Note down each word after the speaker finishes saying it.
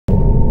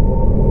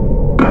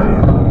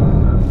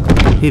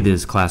Hey,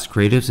 this is Class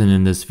Creatives, and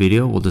in this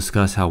video we'll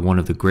discuss how one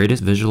of the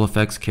greatest visual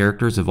effects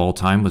characters of all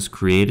time was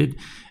created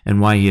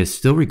and why he is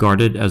still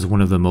regarded as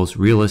one of the most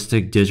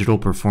realistic digital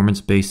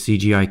performance-based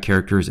CGI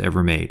characters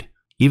ever made.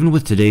 Even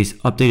with today's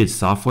updated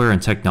software and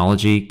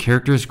technology,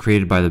 characters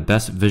created by the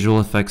best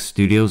visual effects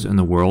studios in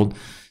the world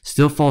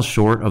still fall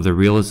short of the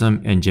realism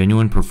and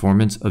genuine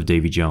performance of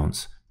Davy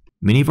Jones.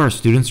 Many of our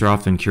students are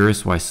often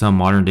curious why some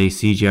modern-day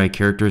CGI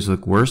characters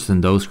look worse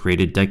than those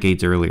created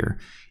decades earlier,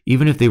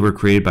 even if they were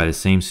created by the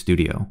same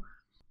studio.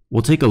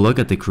 We'll take a look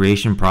at the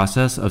creation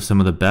process of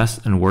some of the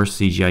best and worst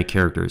CGI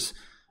characters,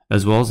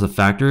 as well as the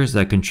factors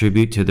that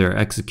contribute to their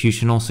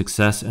executional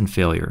success and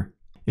failure.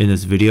 In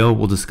this video,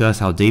 we'll discuss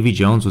how Davy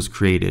Jones was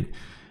created,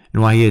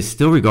 and why he is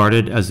still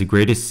regarded as the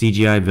greatest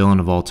CGI villain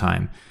of all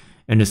time,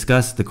 and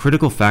discuss the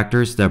critical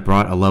factors that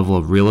brought a level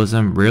of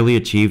realism rarely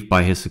achieved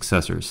by his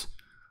successors.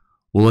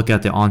 We'll look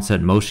at the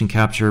on-set motion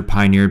capture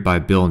pioneered by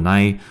Bill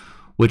Nighy,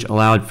 which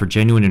allowed for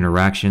genuine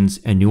interactions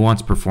and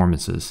nuanced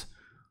performances.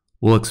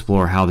 We'll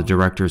explore how the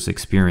director's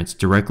experience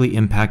directly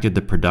impacted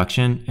the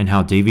production and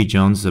how Davy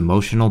Jones'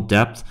 emotional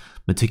depth,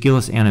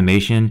 meticulous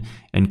animation,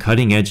 and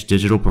cutting-edge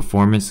digital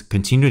performance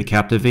continue to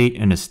captivate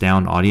and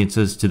astound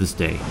audiences to this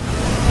day.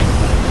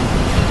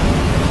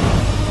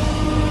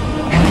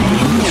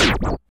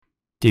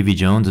 Davy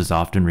Jones is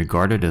often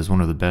regarded as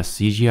one of the best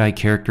CGI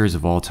characters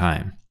of all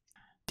time.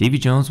 Davy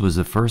Jones was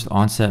the first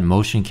on-set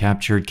motion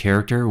captured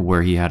character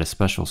where he had a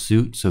special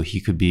suit so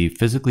he could be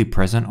physically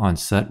present on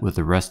set with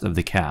the rest of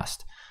the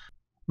cast,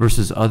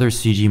 versus other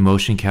CG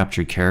motion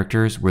captured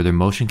characters where their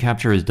motion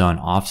capture is done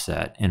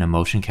offset in a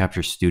motion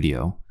capture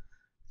studio.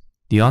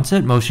 The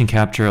on-set motion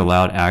capture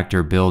allowed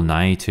actor Bill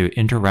Nighy to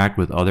interact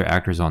with other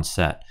actors on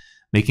set,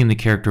 making the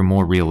character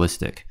more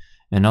realistic,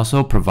 and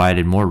also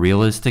provided more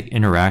realistic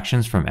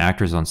interactions from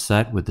actors on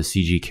set with the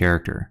CG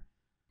character.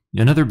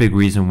 Another big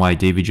reason why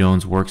Davy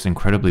Jones works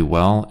incredibly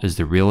well is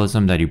the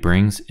realism that he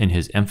brings in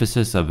his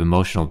emphasis of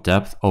emotional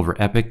depth over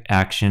epic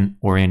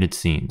action-oriented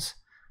scenes.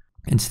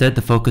 Instead,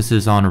 the focus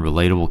is on a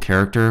relatable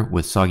character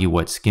with soggy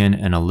wet skin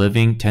and a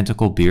living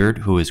tentacle beard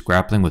who is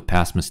grappling with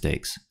past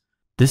mistakes.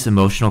 This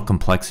emotional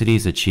complexity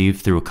is achieved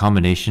through a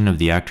combination of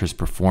the actor's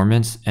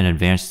performance and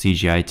advanced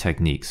CGI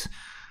techniques,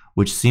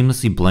 which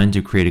seamlessly blend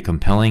to create a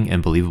compelling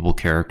and believable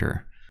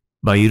character.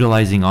 By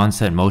utilizing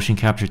on-set motion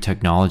capture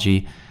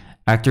technology,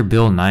 actor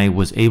Bill Nighy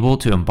was able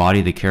to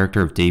embody the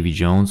character of Davy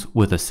Jones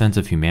with a sense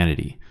of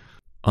humanity.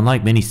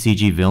 Unlike many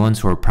CG villains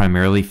who are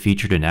primarily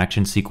featured in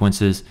action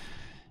sequences,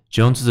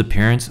 Jones's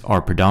appearance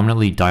are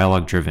predominantly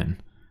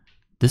dialogue-driven.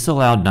 This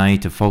allowed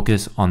Nighy to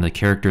focus on the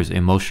character's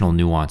emotional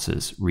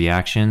nuances,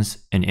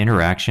 reactions, and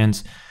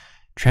interactions,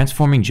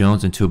 transforming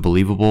Jones into a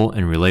believable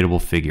and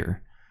relatable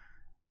figure.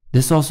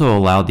 This also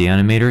allowed the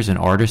animators and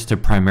artists to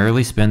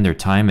primarily spend their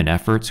time and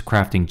efforts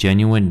crafting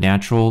genuine,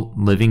 natural,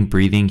 living,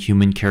 breathing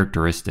human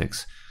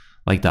characteristics,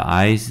 like the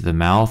eyes, the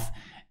mouth,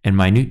 and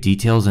minute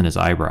details in his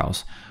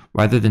eyebrows,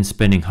 rather than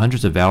spending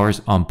hundreds of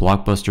hours on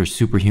blockbuster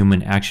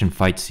superhuman action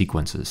fight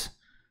sequences.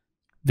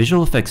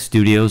 Visual effects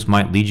studios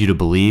might lead you to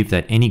believe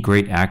that any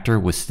great actor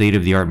with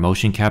state-of-the-art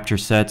motion capture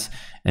sets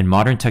and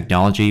modern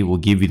technology will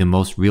give you the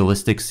most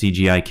realistic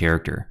CGI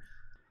character.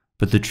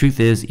 But the truth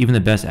is, even the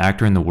best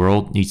actor in the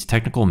world needs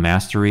technical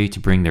mastery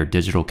to bring their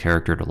digital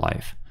character to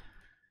life.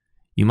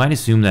 You might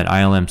assume that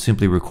ILM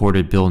simply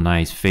recorded Bill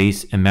Nighy's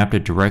face and mapped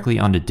it directly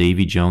onto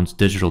Davy Jones'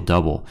 digital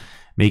double,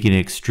 making it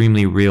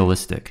extremely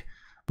realistic.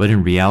 But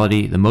in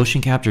reality, the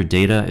motion capture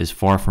data is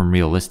far from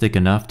realistic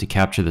enough to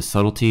capture the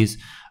subtleties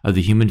of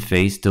the human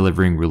face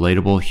delivering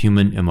relatable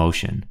human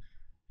emotion.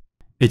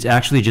 It's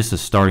actually just a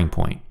starting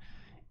point.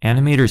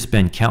 Animators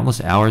spend countless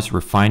hours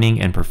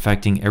refining and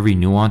perfecting every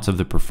nuance of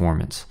the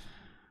performance.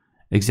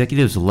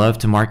 Executives love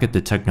to market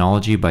the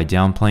technology by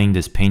downplaying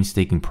this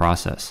painstaking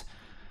process.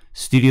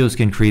 Studios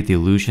can create the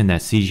illusion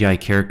that CGI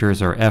characters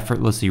are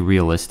effortlessly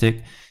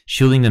realistic,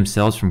 shielding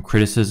themselves from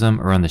criticism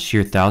around the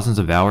sheer thousands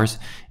of hours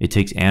it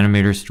takes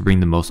animators to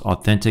bring the most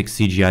authentic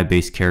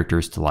CGI-based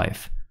characters to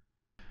life.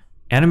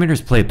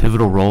 Animators play a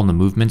pivotal role in the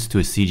movements to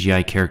a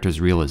CGI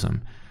character's realism.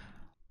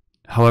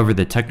 However,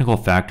 the technical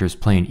factors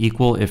play an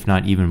equal, if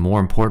not even more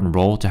important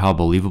role to how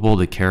believable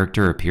the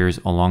character appears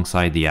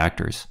alongside the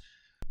actors.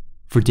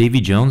 For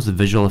Davy Jones, the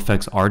visual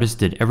effects artist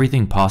did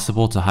everything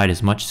possible to hide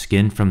as much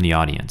skin from the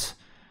audience.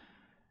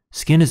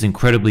 Skin is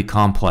incredibly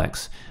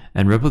complex,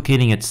 and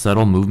replicating its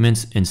subtle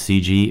movements in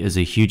CG is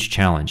a huge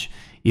challenge,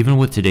 even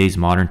with today's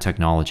modern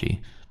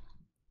technology.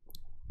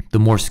 The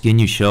more skin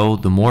you show,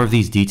 the more of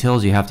these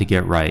details you have to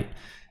get right,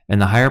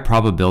 and the higher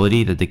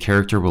probability that the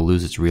character will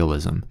lose its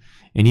realism,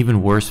 and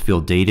even worse,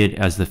 feel dated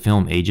as the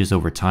film ages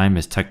over time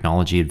as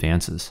technology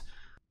advances.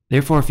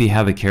 Therefore, if you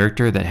have a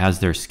character that has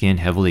their skin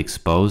heavily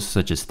exposed,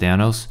 such as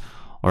Thanos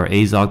or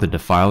Azog the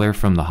Defiler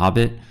from The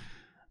Hobbit,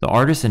 the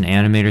artists and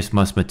animators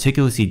must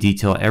meticulously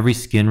detail every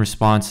skin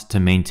response to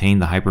maintain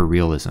the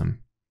hyper-realism.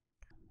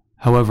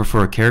 However,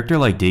 for a character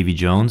like Davy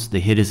Jones,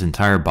 they hid his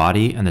entire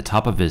body and the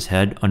top of his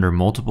head under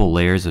multiple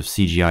layers of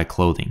CGI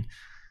clothing,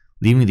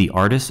 leaving the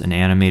artists and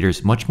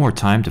animators much more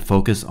time to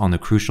focus on the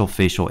crucial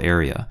facial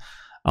area,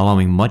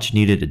 allowing much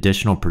needed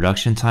additional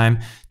production time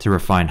to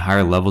refine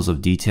higher levels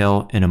of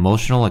detail and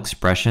emotional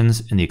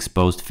expressions in the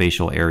exposed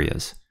facial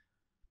areas.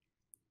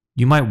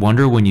 You might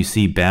wonder when you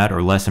see bad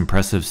or less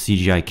impressive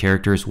CGI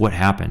characters what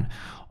happened,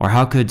 or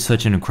how could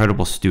such an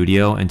incredible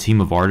studio and team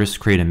of artists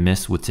create a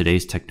miss with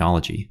today's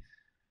technology?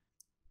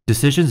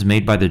 Decisions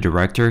made by the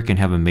director can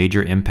have a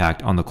major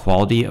impact on the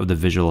quality of the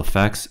visual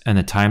effects and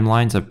the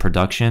timelines of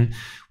production,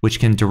 which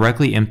can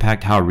directly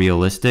impact how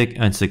realistic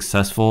and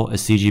successful a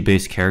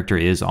CG-based character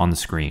is on the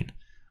screen.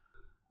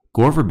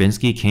 Gore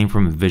Verbinski came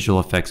from a visual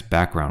effects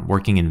background,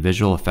 working in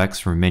visual effects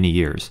for many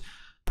years,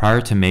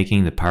 prior to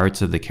making the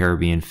Pirates of the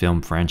Caribbean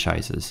film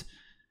franchises.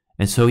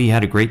 And so he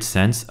had a great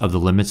sense of the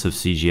limits of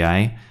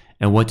CGI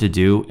and what to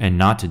do and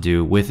not to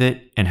do with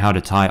it, and how to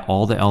tie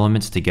all the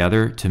elements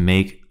together to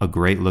make a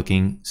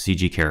great-looking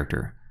CG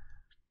character.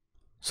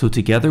 So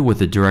together with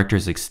the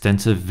director's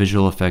extensive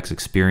visual effects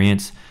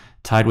experience,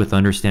 tied with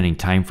understanding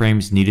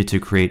timeframes needed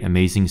to create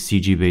amazing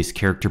CG-based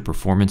character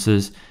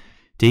performances,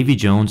 Davy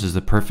Jones is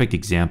the perfect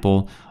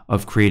example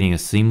of creating a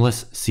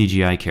seamless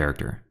CGI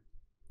character.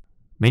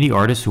 Many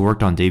artists who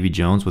worked on Davy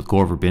Jones with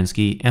Gore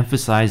Verbinski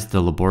emphasized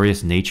the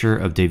laborious nature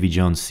of Davy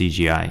Jones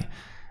CGI,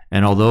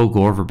 and although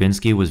Gore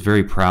Verbinski was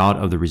very proud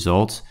of the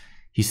results,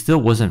 he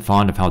still wasn't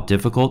fond of how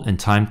difficult and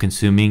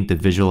time-consuming the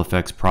visual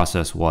effects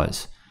process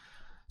was.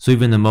 So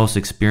even the most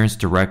experienced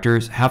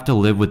directors have to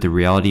live with the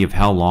reality of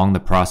how long the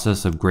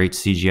process of great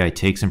CGI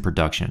takes in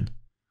production.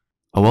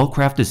 A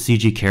well-crafted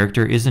CG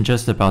character isn't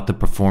just about the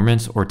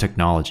performance or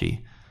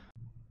technology.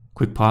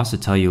 Quick pause to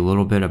tell you a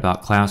little bit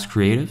about Class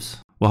Creatives.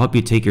 We'll help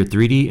you take your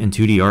 3D and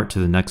 2D art to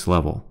the next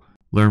level.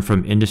 Learn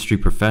from industry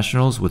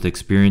professionals with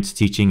experience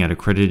teaching at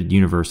accredited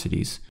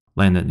universities.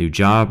 Land that new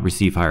job,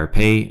 receive higher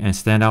pay, and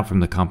stand out from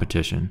the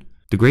competition.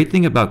 The great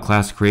thing about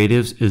Class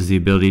Creatives is the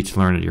ability to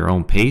learn at your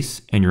own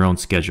pace and your own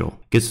schedule.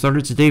 Get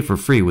started today for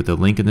free with the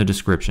link in the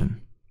description.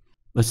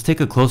 Let's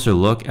take a closer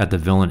look at the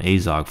villain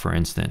Azog, for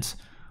instance,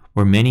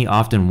 where many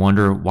often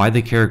wonder why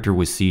the character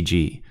was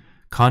CG,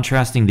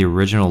 contrasting the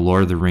original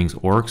Lord of the Rings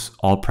orcs,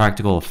 all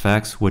practical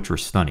effects which were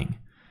stunning.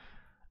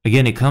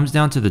 Again, it comes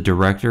down to the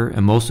director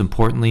and most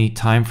importantly,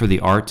 time for the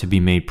art to be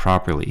made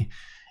properly,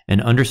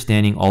 and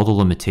understanding all the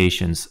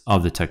limitations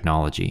of the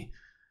technology.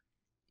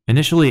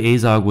 Initially,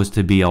 Azog was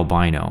to be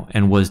albino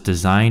and was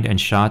designed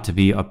and shot to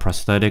be a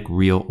prosthetic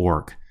real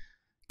orc.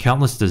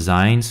 Countless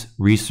designs,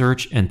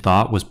 research, and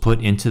thought was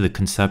put into the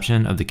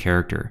conception of the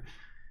character.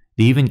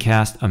 They even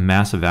cast a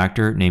massive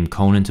actor named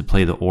Conan to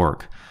play the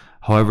orc.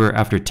 However,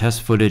 after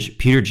test footage,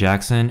 Peter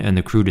Jackson and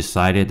the crew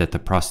decided that the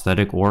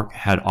prosthetic orc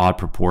had odd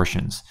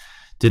proportions,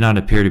 did not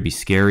appear to be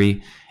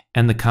scary,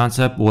 and the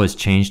concept was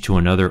changed to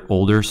another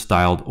older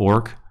styled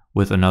orc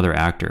with another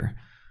actor,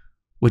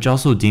 which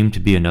also deemed to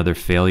be another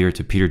failure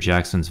to Peter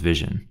Jackson's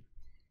vision.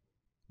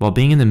 While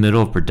being in the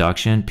middle of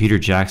production, Peter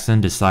Jackson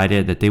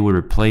decided that they would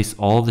replace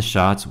all of the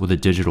shots with a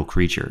digital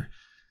creature.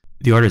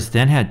 The artist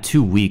then had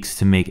 2 weeks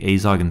to make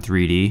Azog in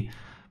 3D,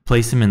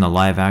 place him in the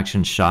live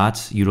action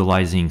shots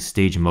utilizing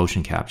stage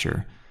motion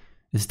capture.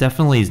 This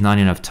definitely is not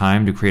enough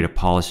time to create a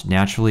polished,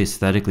 naturally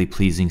aesthetically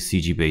pleasing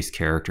CG-based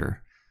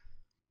character.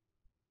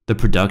 The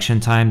production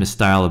time, the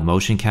style of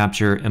motion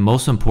capture, and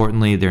most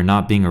importantly, there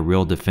not being a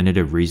real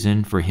definitive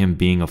reason for him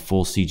being a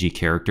full CG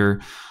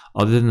character,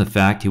 other than the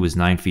fact he was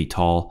 9 feet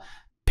tall,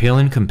 pale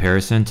in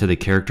comparison to the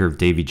character of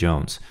Davy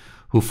Jones,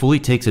 who fully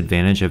takes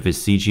advantage of his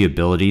CG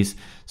abilities,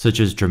 such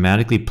as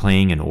dramatically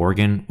playing an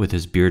organ with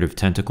his beard of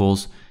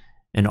tentacles,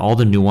 and all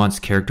the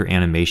nuanced character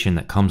animation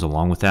that comes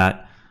along with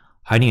that,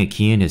 hiding a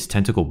key in his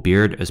tentacle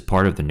beard as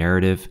part of the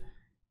narrative,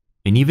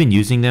 and even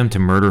using them to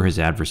murder his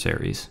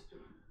adversaries.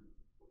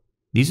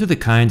 These are the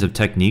kinds of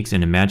techniques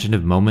and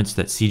imaginative moments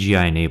that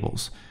CGI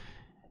enables,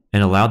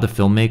 and allowed the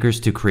filmmakers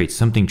to create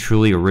something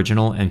truly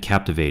original and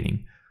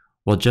captivating,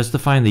 while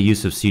justifying the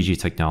use of CG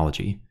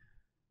technology.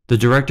 The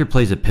director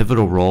plays a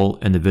pivotal role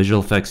in the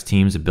visual effects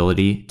team's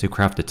ability to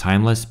craft a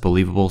timeless,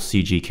 believable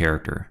CG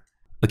character.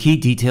 A key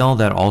detail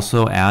that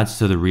also adds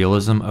to the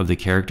realism of the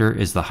character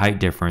is the height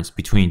difference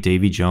between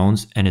Davy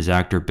Jones and his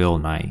actor Bill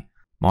Nighy.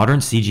 Modern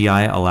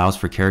CGI allows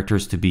for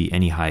characters to be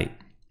any height,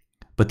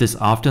 but this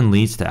often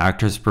leads to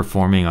actors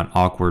performing on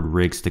awkward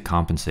rigs to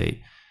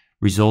compensate,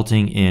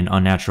 resulting in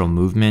unnatural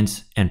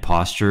movements and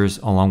postures,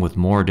 along with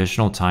more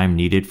additional time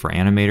needed for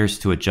animators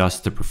to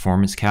adjust the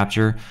performance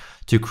capture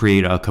to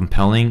create a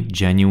compelling,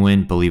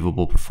 genuine,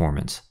 believable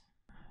performance.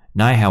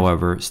 Nighy,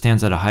 however,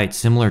 stands at a height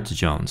similar to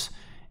Jones,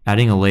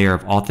 adding a layer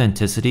of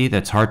authenticity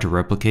that's hard to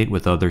replicate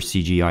with other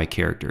CGI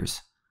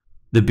characters.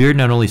 The beard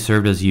not only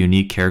served as a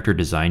unique character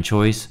design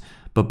choice,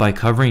 but by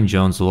covering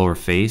Jones' lower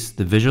face,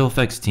 the visual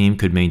effects team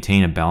could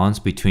maintain a balance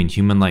between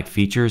human-like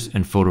features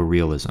and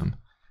photorealism.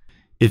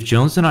 If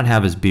Jones did not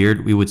have his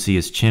beard, we would see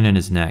his chin and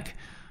his neck,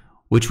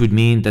 which would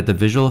mean that the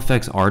visual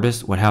effects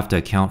artist would have to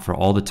account for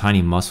all the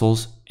tiny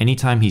muscles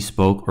anytime he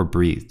spoke or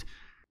breathed,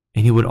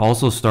 and he would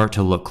also start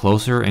to look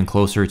closer and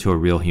closer to a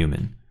real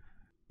human.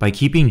 By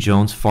keeping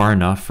Jones far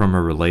enough from a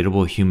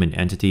relatable human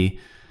entity,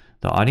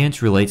 the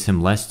audience relates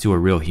him less to a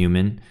real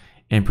human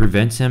and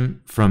prevents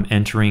him from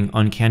entering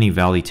Uncanny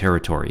Valley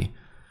territory,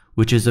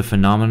 which is a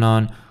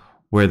phenomenon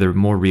where the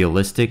more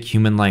realistic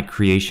human-like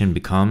creation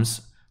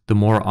becomes, the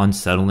more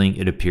unsettling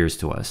it appears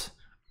to us.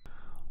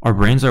 Our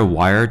brains are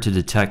wired to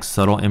detect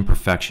subtle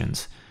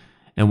imperfections,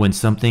 and when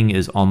something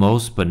is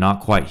almost but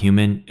not quite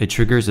human, it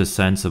triggers a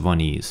sense of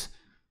unease.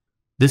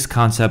 This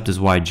concept is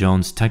why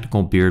Jones'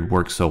 technical beard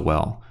works so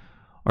well.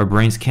 Our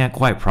brains can't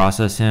quite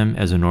process him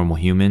as a normal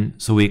human,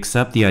 so we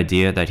accept the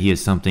idea that he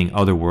is something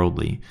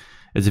otherworldly.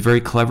 It's a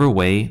very clever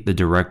way the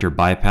director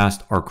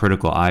bypassed our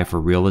critical eye for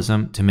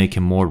realism to make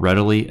him more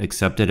readily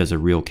accepted as a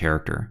real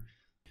character.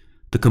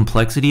 The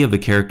complexity of a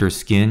character's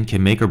skin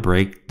can make or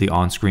break the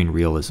on-screen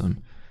realism.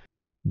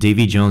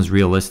 Davy Jones'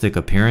 realistic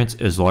appearance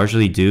is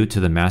largely due to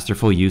the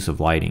masterful use of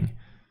lighting.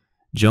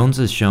 Jones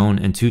is shown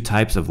in two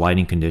types of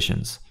lighting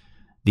conditions: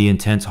 the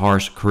intense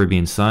harsh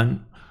Caribbean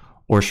sun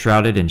or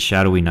shrouded in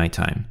shadowy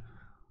nighttime,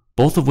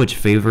 both of which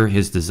favor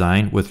his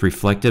design with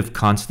reflective,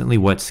 constantly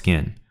wet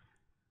skin.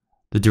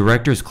 The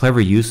director's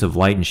clever use of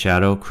light and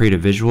shadow create a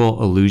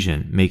visual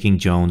illusion, making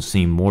Jones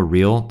seem more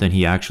real than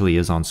he actually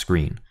is on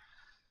screen.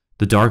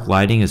 The dark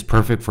lighting is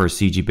perfect for a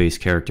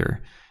CG-based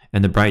character,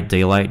 and the bright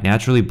daylight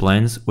naturally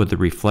blends with the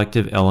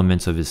reflective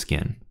elements of his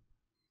skin.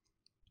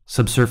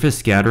 Subsurface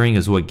scattering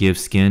is what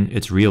gives skin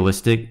its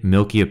realistic,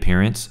 milky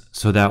appearance,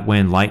 so that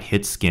when light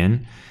hits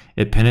skin,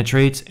 it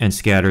penetrates and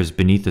scatters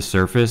beneath the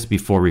surface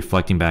before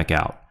reflecting back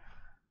out.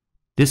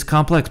 This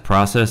complex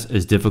process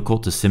is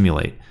difficult to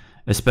simulate,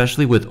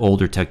 especially with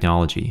older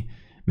technology,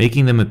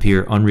 making them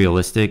appear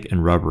unrealistic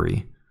and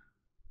rubbery.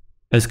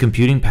 As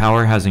computing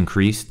power has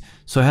increased,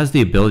 so has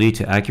the ability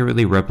to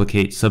accurately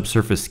replicate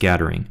subsurface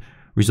scattering,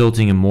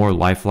 resulting in more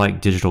lifelike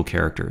digital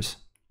characters.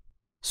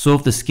 So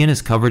if the skin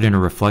is covered in a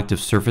reflective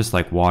surface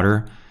like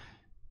water,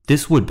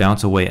 this would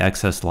bounce away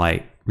excess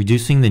light,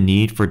 reducing the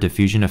need for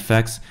diffusion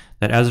effects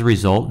that as a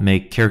result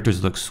make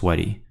characters look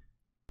sweaty,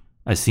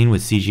 as seen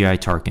with CGI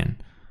Tarkin.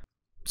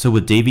 So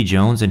with Davy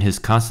Jones and his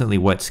constantly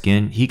wet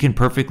skin, he can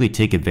perfectly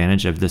take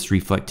advantage of this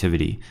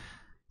reflectivity,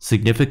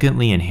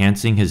 significantly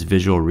enhancing his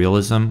visual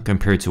realism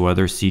compared to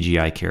other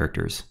CGI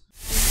characters.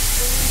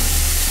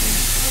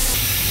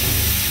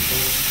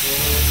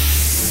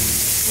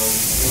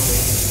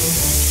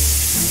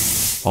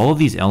 All of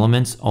these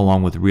elements,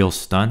 along with real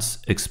stunts,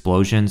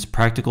 explosions,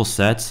 practical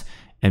sets,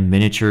 and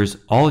miniatures,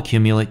 all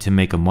accumulate to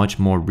make a much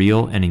more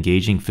real and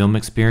engaging film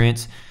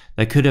experience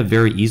that could have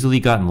very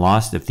easily gotten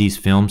lost if these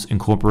films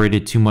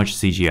incorporated too much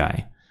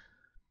CGI.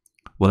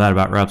 Well, that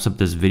about wraps up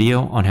this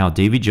video on how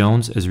Davy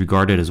Jones is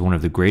regarded as one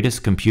of the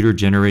greatest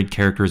computer-generated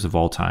characters of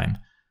all time.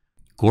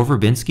 Gore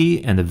Verbinski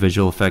and the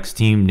visual effects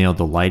team nailed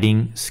the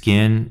lighting,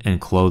 skin,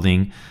 and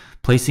clothing,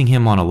 placing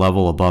him on a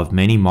level above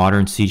many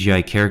modern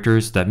CGI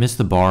characters that miss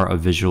the bar of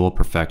visual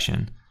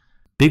perfection.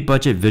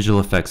 Big-budget visual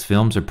effects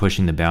films are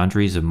pushing the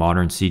boundaries of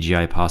modern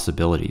CGI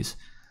possibilities,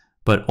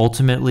 but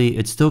ultimately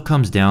it still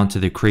comes down to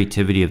the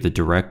creativity of the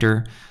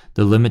director,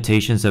 the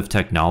limitations of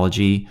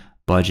technology,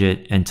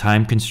 budget, and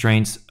time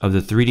constraints of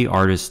the 3D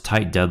artist's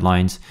tight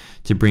deadlines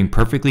to bring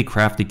perfectly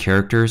crafted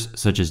characters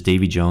such as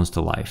Davy Jones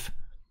to life.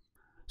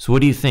 So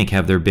what do you think?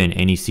 Have there been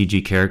any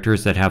CG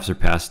characters that have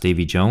surpassed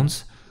Davy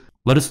Jones?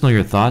 Let us know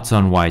your thoughts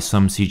on why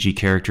some CG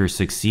characters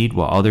succeed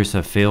while others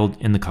have failed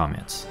in the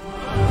comments.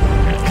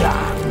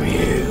 Damn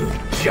you,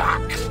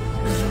 Jack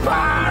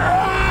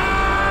Sparrow!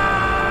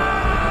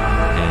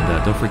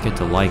 And don't forget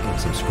to like and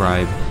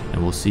subscribe,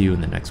 and we'll see you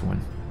in the next one.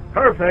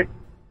 Perfect.